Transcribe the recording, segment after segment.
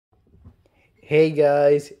Hey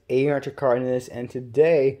guys, Archer Cardenas, and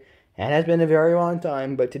today, and it has been a very long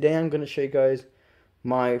time, but today I'm going to show you guys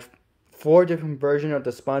my 4 different versions of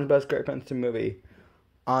the SpongeBob SquarePants movie.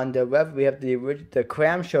 On the left, we have the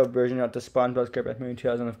clamshell version of the SpongeBob SquarePants movie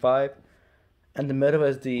 2005, and the middle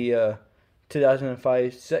is the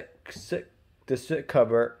 2005 the sit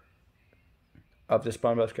cover of the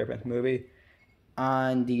SpongeBob SquarePants movie.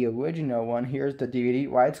 On the original one, here's the DVD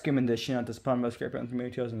widescreen edition of the SpongeBob SquarePants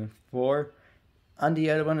movie 2004. On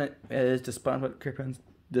the other one is the SpongeBob SquarePants,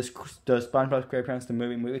 the SpongeBob SquarePants the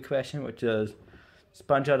movie collection, which is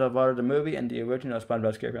Sponge Out of Water the movie and the original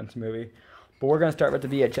SpongeBob SquarePants movie. But we're gonna start with the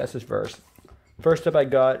VHSs first. First up, I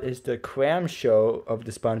got is the clamshell of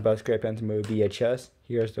the SpongeBob SquarePants movie VHS.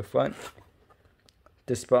 Here's the front,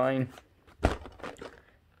 the spine,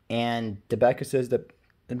 and the back. It says that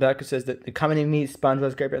the comedy meets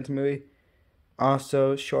SpongeBob SquarePants movie.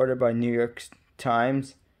 Also shorted by New York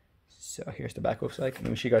Times. So here's the back looks like. Let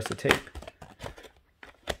me show you guys the tape.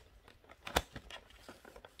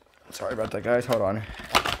 Sorry about that, guys. Hold on.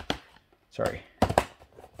 Sorry.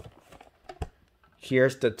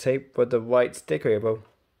 Here's the tape with the white sticker label.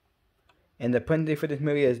 And the print date for this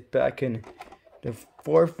movie is back in the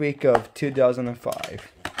 4th week of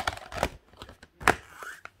 2005.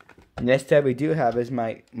 Next tab we do have is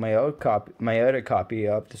my other copy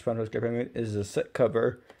of the SpongeBob SquarePants movie is a set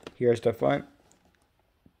cover. Here's the front,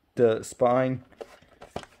 the spine,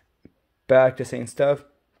 back, the same stuff,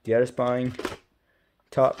 the other spine,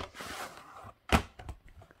 top.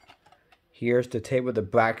 Here's the tape with the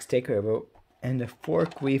black sticker label, and the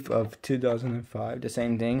 4th week of 2005, the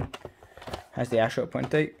same thing, has the actual print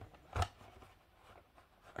date.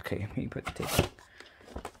 Okay, let me put the tape.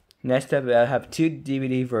 Next up, I have 2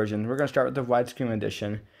 DVD versions. We're going to start with the widescreen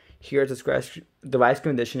edition. Here's the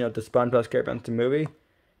widescreen edition of the SpongeBob SquarePants movie.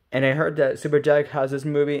 And I heard that Super Jack has this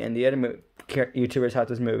movie and the other YouTubers have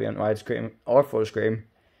this movie on widescreen or full screen.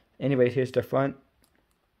 Anyways, here's the front,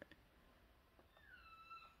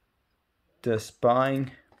 the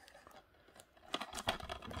spine,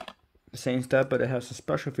 the same stuff, but it has some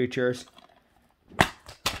special features.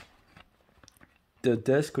 The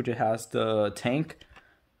disc, which it has the tank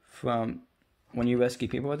from when you rescue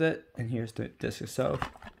people with it, and here's the disc itself.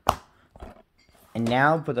 And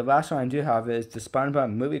now, but the last one I do have is the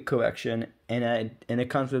SpongeBob movie collection, and it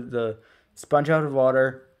comes with the Sponge Out of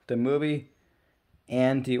Water, the movie,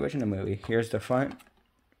 and the original movie. Here's the front,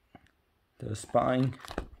 the spine,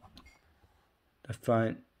 the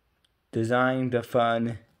front design, the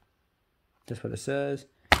fun. That's what it says.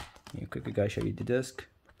 Let me quickly guys show you the disc.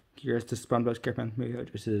 Here's the SpongeBob SquarePants movie,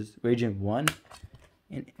 which is Region 1.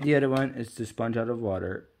 And the other one is the Sponge Out of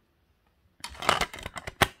Water.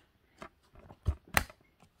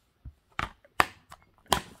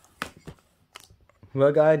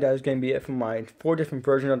 Well guys, that is going to be it for my 4 different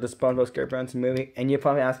versions of the SpongeBob SquarePants movie. And you'll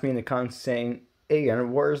probably ask me in the comments saying, hey,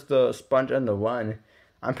 where's the Sponge on the One?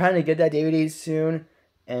 I'm planning to get that DVD soon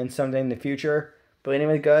and someday in the future. But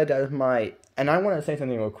anyway guys, that is my... And I want to say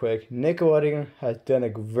something real quick. Nickelodeon has done a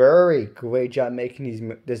very great job making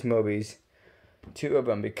these movies. 2 of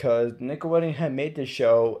them, because Nickelodeon had made the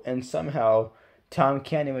show, and somehow Tom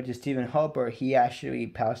Kenny, which is Stephen Hopper, he actually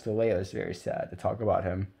passed away. It was very sad to talk about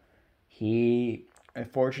him. He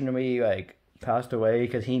unfortunately passed away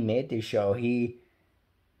because he made the show. He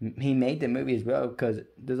made the movie as well, because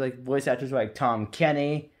there's voice actors like Tom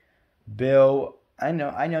Kenny, Bill. I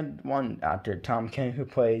know one actor, Tom Kenny, who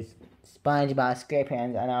plays SpongeBob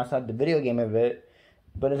SquarePants, and I also have the video game of it,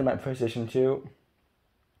 but it's my PlayStation 2.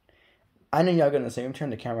 I know y'all gonna say, I'm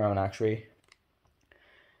turning the camera on actually.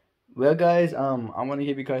 Well guys, I want to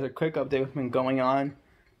give you guys a quick update what's been going on.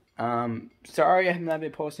 Sorry I have not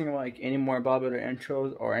been posting any more Bob or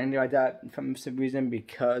intros or anything like that from some reason,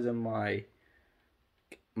 because of my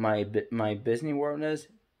Disney worldness.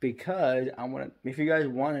 Because if you guys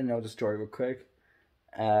want to know the story real quick,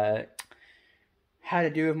 had to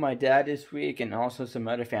do with my dad this week, and also some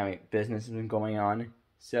other family business has been going on.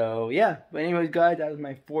 So yeah, but anyways guys, that was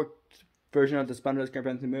my 4th version of the SpongeBob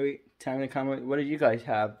SquarePants movie. Tell me in the comment, what did you guys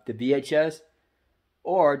have? The VHS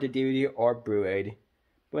or the DVD or Blu-ray?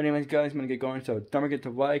 But anyways guys, I'm going to get going, so don't forget to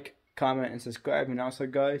like, comment, and subscribe. And also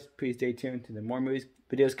guys, please stay tuned to the more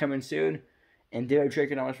videos coming soon. And David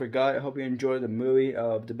Trick, and I almost forgot, I hope you enjoyed the movie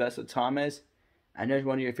of The Best of Thomas. I know it's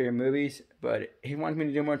one of your favorite movies, but he wants me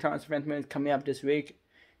to do more Thomas Friends movies coming up this week.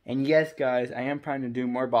 And yes guys, I am planning to do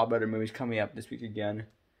more Bob Butter movies coming up this week again.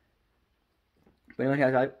 But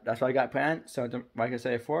anyway guys, that's what I got planned. So like I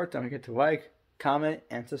said before, don't forget to like, comment,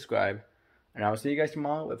 and subscribe. And I will see you guys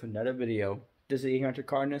tomorrow with another video. This is Archer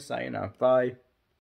Cardenas signing off. Bye.